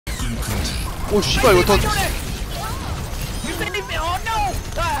오 씨발 이거 더. You saved me! Oh no!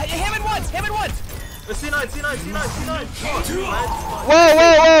 Him at once! Him at once! C9.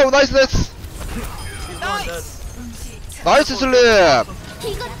 와우 나이스 나이스. 나이스 슬립.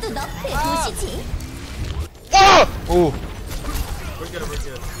 이것도 너의 도시지. 와! 오. We're good.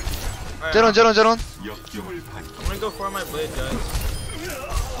 제론. I'm gonna go for my blade, guys.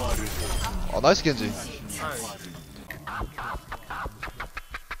 나이스 겐지. Alright.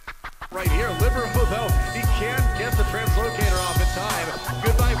 Right here, Liverpool though, he can't get the translocator off in time.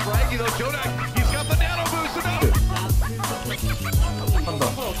 Goodbye, Frankie though. JJoNak, he's got the nano boost.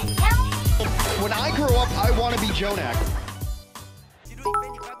 When I grow up, I want to be JJoNak.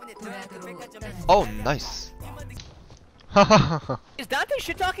 Oh, nice. Is Dante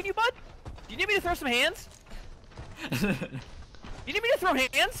shit talking you, bud? Do you need me to throw some hands? You need me to throw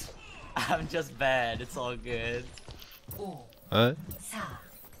hands? I'm just bad. It's all good. 에?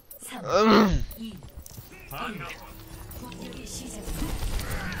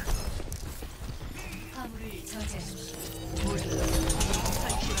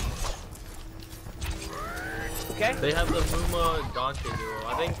 Okay. They have the Muma Dante duo.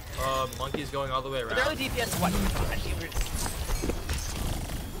 I think Monkey's going all the way around. Their other DPS is what?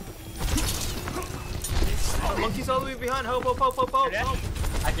 Monkey's all the way behind. Help.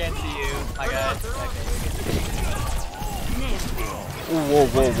 I can't see you. I got it. Whoa.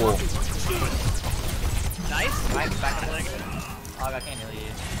 Nice. I'm back in the link. Oh, I can't heal you.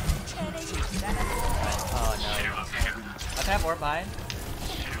 Oh no. I can have warp behind.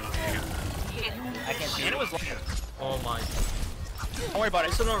 I can't see And it. it was. Oh my. Don't worry about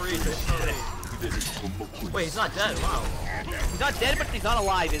it. There's no reach. Wait, he's not dead. Wow. He's not dead, but he's not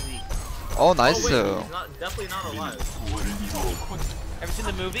alive, is he? 어 나이스. Oh, wait, he's not, definitely not alive. Ever seen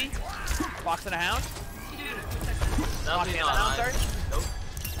the movie? Fox and a Hound? Definitely and not the Hound, alive. sorry? Nope.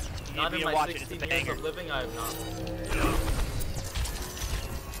 You Not need in to my watch it. It's 16 a years banger. of living, I have not.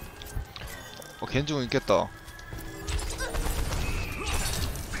 겐지 공 있겠다.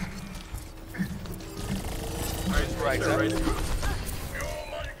 Right.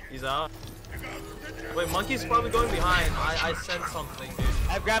 He's out. Wait, Monkey's probably going behind. I sense something, dude.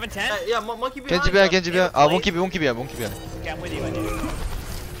 I have grab intent. Yeah, Monkey behind. 겐지 비야. 아 몽키비야. Okay, I'm with you. I do.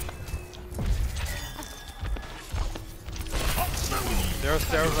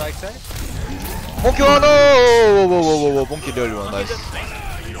 There's like that. 몽키 와노. 오 몽키 리얼 원 나이스.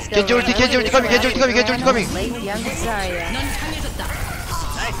 겐지 울티 커밍.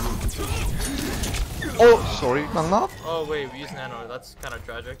 오 sorry. 낙낙? Oh wait, we use nano. That's kind of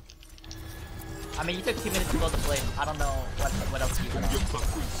tragic. I mean, you took 2 minutes to build the flame. I don't know what else you went on.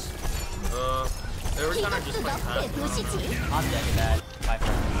 They were kind of just like 너의 도시지. I'm dead that. By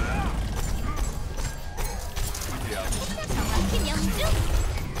far. 정확히 명중.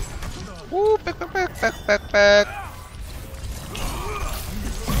 오 빽.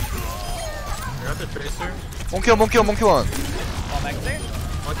 You got the tracer. 몽키 원. All back there.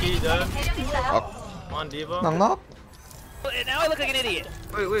 Monkey dead. 아 Come on, Diva. 낙낙? Now I look like an idiot.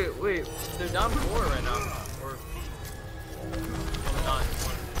 Wait. They're down 4 right now. Or not.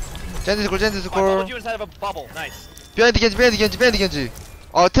 젠지 스콜. I followed you inside of a bubble. Nice. 비하인드 겐지.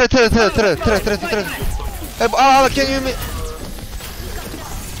 아 트레. 아 can you me?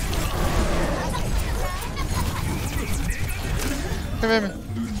 헤매매.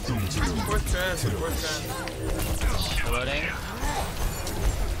 Fourth trans. Loading.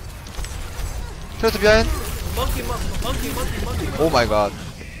 트레스 비하인. Monkey. 오 마이 갓.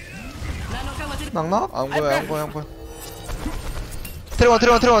 낙낙? 안 보여. 트레원. They're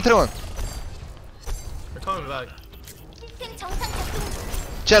coming back. 시스템 정상 작동 중.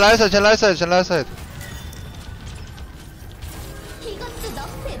 제 라이사이드. 이것도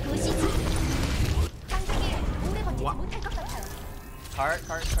너의 도시지. 상승이 오래 버티지 못할 것 같아요. Cart.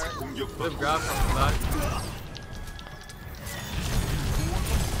 Good grab from the back.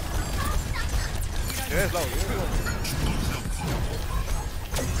 There's low.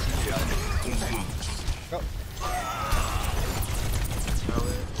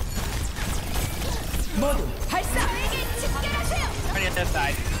 Running at that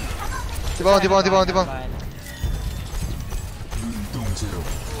side. 디바운. Fine.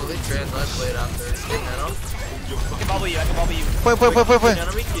 Well, they trans. I played after. Nano. I can bubble you. 포인.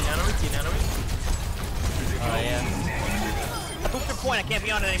 Nano me. Oh yeah. I booked your point. I can't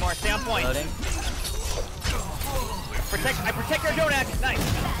be on it anymore. Stay on point. Loading. I protect your JJoNak. Nice.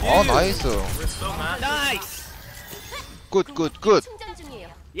 어 나이스. We're so mad. Nice. 굿. 충전 중이에요.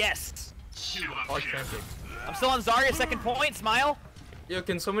 Yes. All transfer. I'm still on Zarya. Second point. Smile. Yo,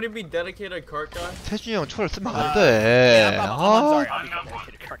 can somebody be dedicated cart guy? 태준이 형 초를 쓰면 안 Yeah, 돼. I'm on Zarya. I'll be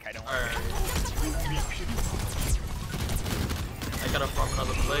dedicated to Kirk. I don't worry. Alright. I gotta farm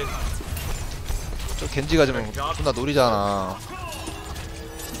another blade. 저 겐지가 좀 존나 노리잖아.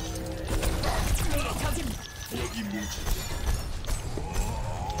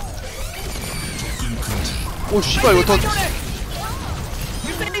 오 씨발 이거 더.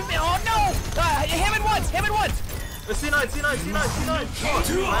 You saved me! Oh no! Him at once! Him at once! C9, C9, C9, C9!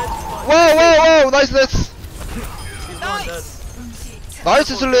 와우 와우 와우 나이스 나이스 He's one dead.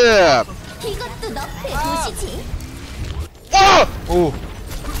 나이스 슬립. 이것도 너프의 도시지. 와! 오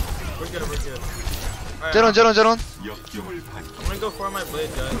We're good, we're good. Alright, 제런 제런 제런. I'm gonna go for my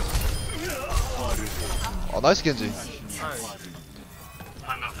blade, guys. 아 나이스 겐지. Alright.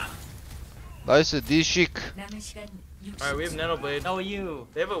 나이스 니쉬크. Alright, we have nano blade. No, you.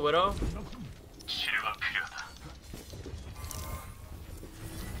 They have a widow.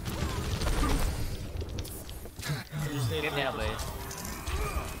 We just need Give me a blade.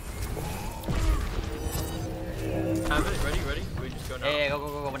 have it. Ready, ready? We just go now. Yeah, go, go,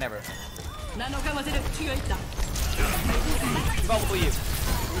 go, go, whenever. Bubble you.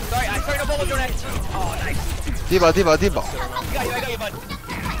 Sorry, I started to bubble your neck. Oh, nice. 디바 디바 디바. I got you, bud.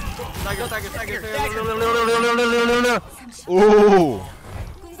 Tag it, tag it, tag it. 오.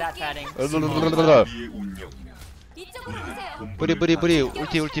 Stat padding. 이쪽으로 오세요. 브리 브리 브리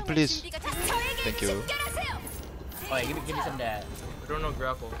울티 울티 플리즈. 준비가 다 저에게 땡큐. 집결하세요. Oh, yeah, give me some that. We don't know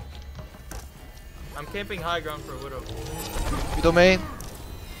grapple. I'm camping high ground for widow. 위도 메인.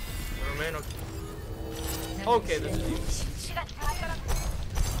 Remain okay. Okay, this is you.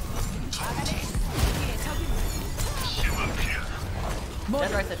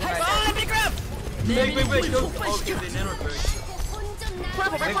 Dead right there, dead right there. Oh, big grab! Big, big, big. Go. Okay, they nano big. 온좀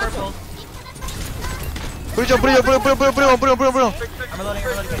Purple, Big big purple. 브리죠 브리죠 브리 브리 브리 브리 브리 브리 브리. I'm reloading,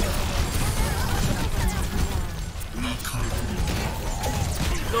 I'm reloading.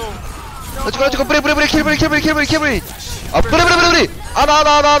 렛츠고 렛츠고 브리 브리 브리 킬 브리 킬 브리 킬 브리 킬 브리. 아 브리 브리 브리 브리.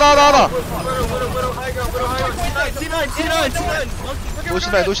 아나나나나나나. Widow high ground, widow high ground. C9, C9, C9.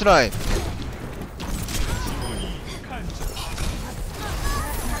 노시나이 노시나이.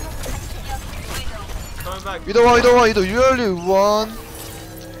 Coming back. 위도 와 위도 와 위도 유얼리 원.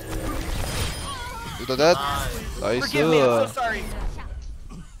 위도 넷. Nice. Forgive me, I'm so 나이스. sorry.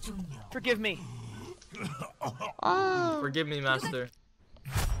 Forgive me. Forgive me, master.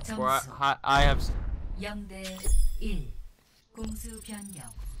 For I have. 0대 1 공수 변경.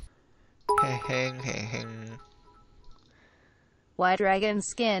 헤행헤행. White dragon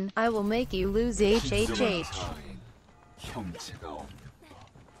skin, I will make you lose HHH.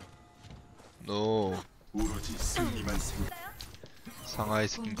 노. 상하이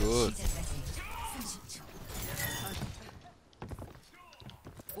스킨 굿.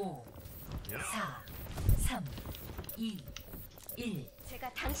 5 4 3 2 1 제가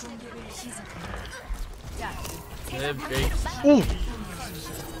당신을 공격을 시작합니다. They have great. 오.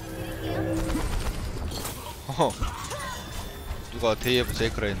 허허. 누가 데이에브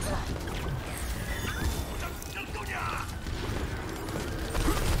제이크라 했네.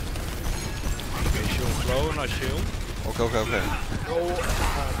 오케이 오케이 오케이.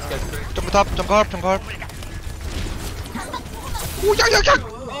 점프 탑 점프 할 점프 할. 오 야야야.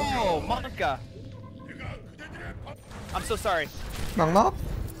 Oh, Monica. I'm so sorry. 낙낙.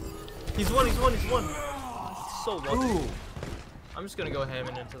 He's one, he's one, he's one. So lucky. I'm just gonna go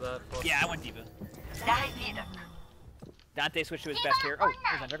hamming into that. Fuck. Yeah, I went Diva. Dante switched to his best here. Oh,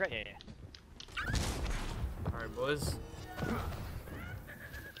 there's Underground. Yeah, yeah. Alright, boys.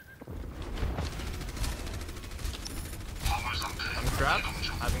 I'm trapped,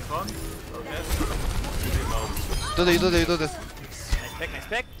 having fun. Okay. 이도대 이도대 이도대. Nice pick, nice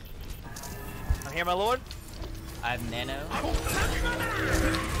pick. I'm here, my lord. I have nano.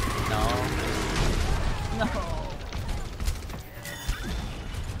 No. No.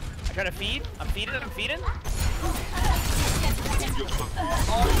 I try to feed. I'm feeding. I'm feeding.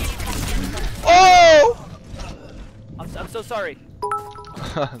 오. I'm so sorry.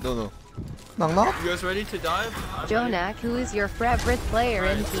 노노. 낙낙. You guys ready to dive? I'm ready. JJoNak, who is your favorite player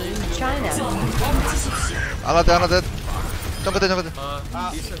in Team China? 하나 돼 하나 돼. 점프 돼 점프 돼.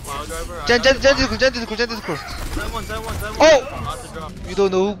 Decent pile driver. 젠지 스쿨 젠지 스쿨 젠지 스쿨. Zen one, Oh! Not to drop. 위도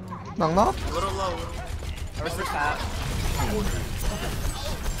노. 낙낙. Little low.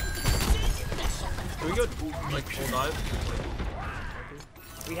 Can we go like full dive?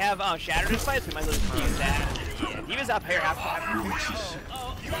 We have Shatter Despite, so we might as well use that. Yeah, Diva's up here. Half.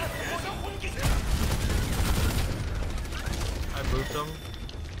 I moved them.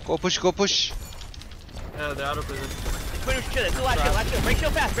 고 푸시 고 푸시. Yeah, they're out of position. Push, chill. Let's do last kill. Break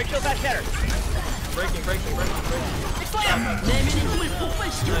kill fast. Shatter. Breaking. Big slam.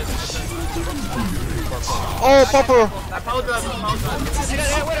 Nice.